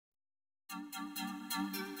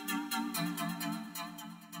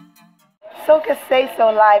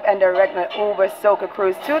SocaSaySo live and direct on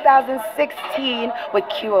UberSocaCruise 2016 with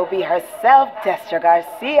QOB herself, Destra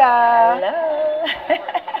Garcia.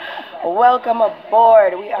 Hello. Welcome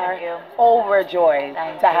aboard. We are overjoyed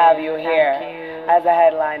to have you here as a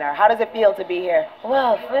headliner. How does it feel to be here?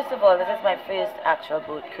 Well, first of all, this is my first actual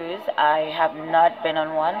boat cruise. I have not been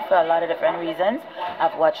on one for a lot of different reasons.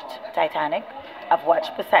 I've watched Titanic. I've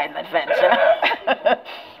watched Poseidon Adventure.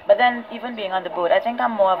 But then even being on the boat, I think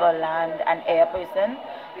I'm more of a land and air person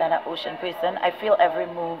than an ocean person. I feel every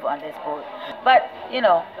move on this boat. But, you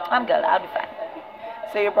know, I'm good. I'll be fine.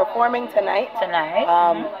 So you're performing tonight? Tonight.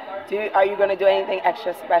 Are you going to do anything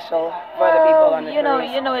extra special for the people on the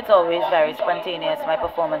cruise? You know, it's always very spontaneous, my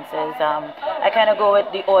performances. I kind of go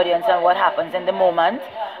with the audience and what happens in the moment.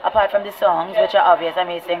 Apart from the songs, which are obvious, I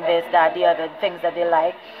may sing this, that, the other things that they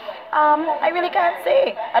like. I really can't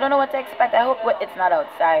say. I don't know what to expect. I hope it's not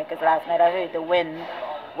outside, because last night I heard the wind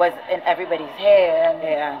was in everybody's hair and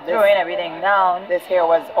throwing everything down. This hair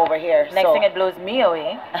was over here. Next thing it blows me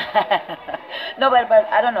away. No, but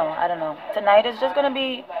I don't know. Tonight is just going to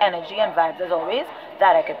be energy and vibes as always.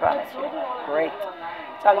 That I could promise you. Great.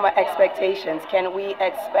 Talking about expectations, can we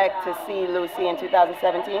expect to see Lucy in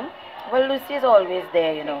 2017? Well, Lucy is always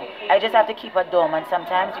there, you know. I just have to keep her dormant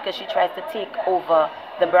sometimes because she tries to take over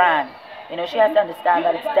the brand. You know, she has to understand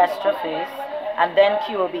that it's Destra first, and then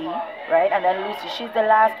QOB, right? And then Lucy, she's the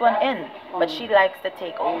last one in, but she likes to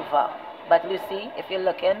take over. But Lucy, if you're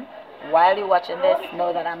looking, while you're watching this,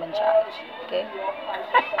 know that I'm in charge, okay?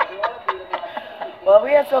 Well,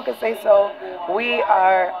 we at SocaSaySo, we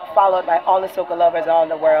are followed by all the soca lovers around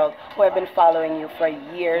the world who have been following you for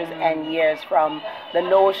years and years, from the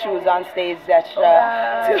no shoes on stage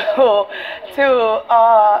Destra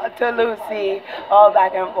to Lucy, all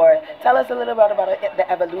back and forth. Tell us a little bit about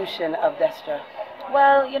the evolution of Destra.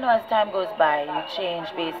 Well, you know, as time goes by, you change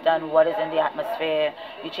based on what is in the atmosphere.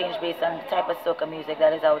 You change based on the type of soca music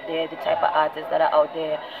that is out there, the type of artists that are out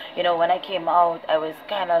there. You know, when I came out, I was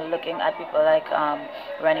kind of looking at people like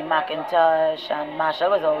Rennie McIntosh, and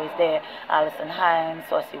Marshall was always there, Alison Hines,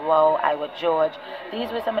 Saucy Wow, Iwa George.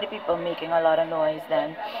 These were some of the people making a lot of noise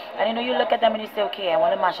then. And you know, you look at them and you say, okay, I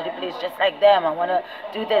want to mash the place just like them, I want to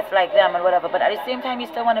do this like them and whatever. But at the same time, you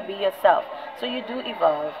still want to be yourself. So you do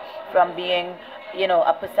evolve from being, you know,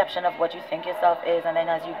 a perception of what you think yourself is, and then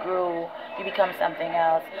as you grow, you become something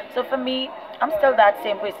else. So for me, I'm still that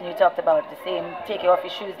same person you talked about, the same take you off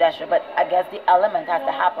your shoes Destra, but I guess the element has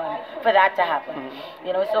to happen for that to happen.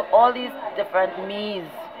 You know, so all these different me's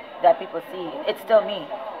that people see, it's still me.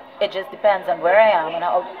 It just depends on where I am and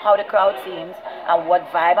how the crowd seems and what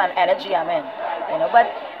vibe and energy I'm in, you know.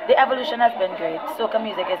 But the evolution has been great. Soca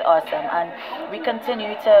music is awesome, and we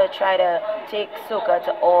continue to try to take soca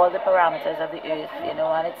to all the parameters of the earth, you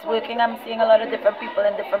know, and it's working. I'm seeing a lot of different people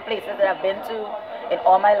in different places that I've been to in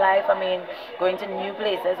all my life. I mean, going to new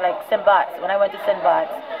places like Sinbad's. When I went to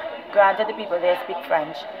Sinbad's, granted the people there speak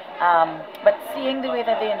French, but seeing the way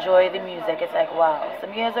that they enjoy the music, it's like, wow.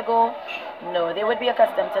 Some years ago, no, they would be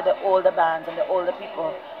accustomed to the older bands and the older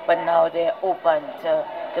people, but now they're open to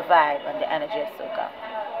the vibe and the energy of soca.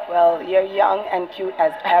 Well, you're young and cute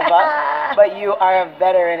as ever, but you are a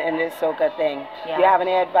veteran in this soca thing. Yeah. Do you have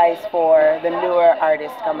any advice for the newer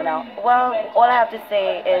artists coming out? Well, all I have to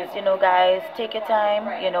say is, you know, guys, take your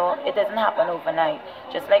time. You know, it doesn't happen overnight.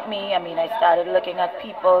 Just like me, I mean, I started looking at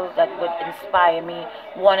people that would inspire me,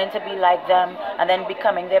 wanting to be like them, and then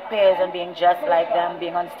becoming their peers and being just like them,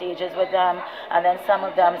 being on stages with them, and then some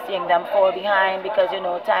of them seeing them fall behind because, you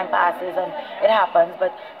know, time passes and it happens.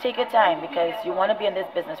 But take your time, because you want to be in this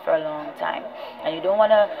business for a long time, and you don't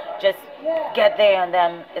want to just get there and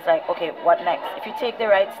then it's like, okay, what next? If you take the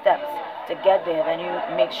right steps to get there, then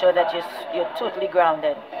you make sure that you're totally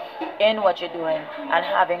grounded in what you're doing and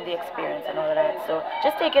having the experience and all of that. So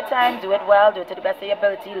just take your time, do it well, do it to the best of your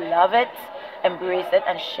ability, love it, embrace it,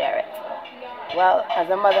 and share it. Well, as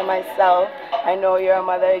a mother myself, I know you're a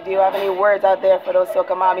mother. Do you have any words out there for those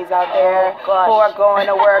soca mommies out there who are going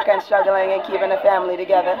to work and struggling and keeping a family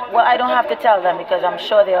together? Well, I don't have to tell them, because I'm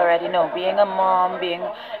sure they already know. Being a mom, being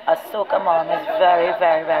a soca mom is very,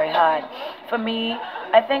 very, very hard. For me,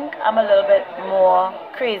 I think I'm a little bit more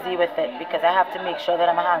crazy with it, because I have to make sure that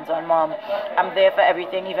I'm a hands-on mom. I'm there for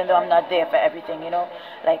everything, even though I'm not there for everything, you know.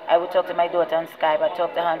 Like, I would talk to my daughter on Skype, I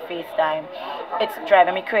talk to her on FaceTime. It's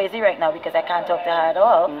driving me crazy right now because I can't talk to her at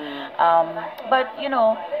all. But, you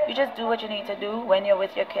know, you just do what you need to do. When you're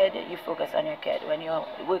with your kid, you focus on your kid. When you're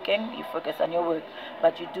working, you focus on your work.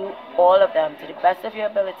 But you do all of them to the best of your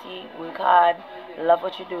ability, work hard, love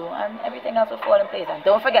what you do, and everything else will fall in place. And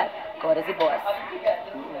don't forget, God is the boss.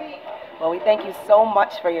 Well, we thank you so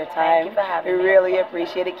much for your time. Thank you for having me. me. We really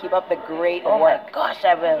appreciate it. Keep up the great work. Oh my gosh,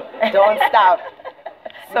 I will. Don't stop.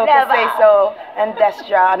 Never. SocaSaySo and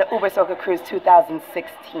Destra on the UberSocaCruise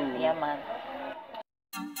 2016. Yeah, man.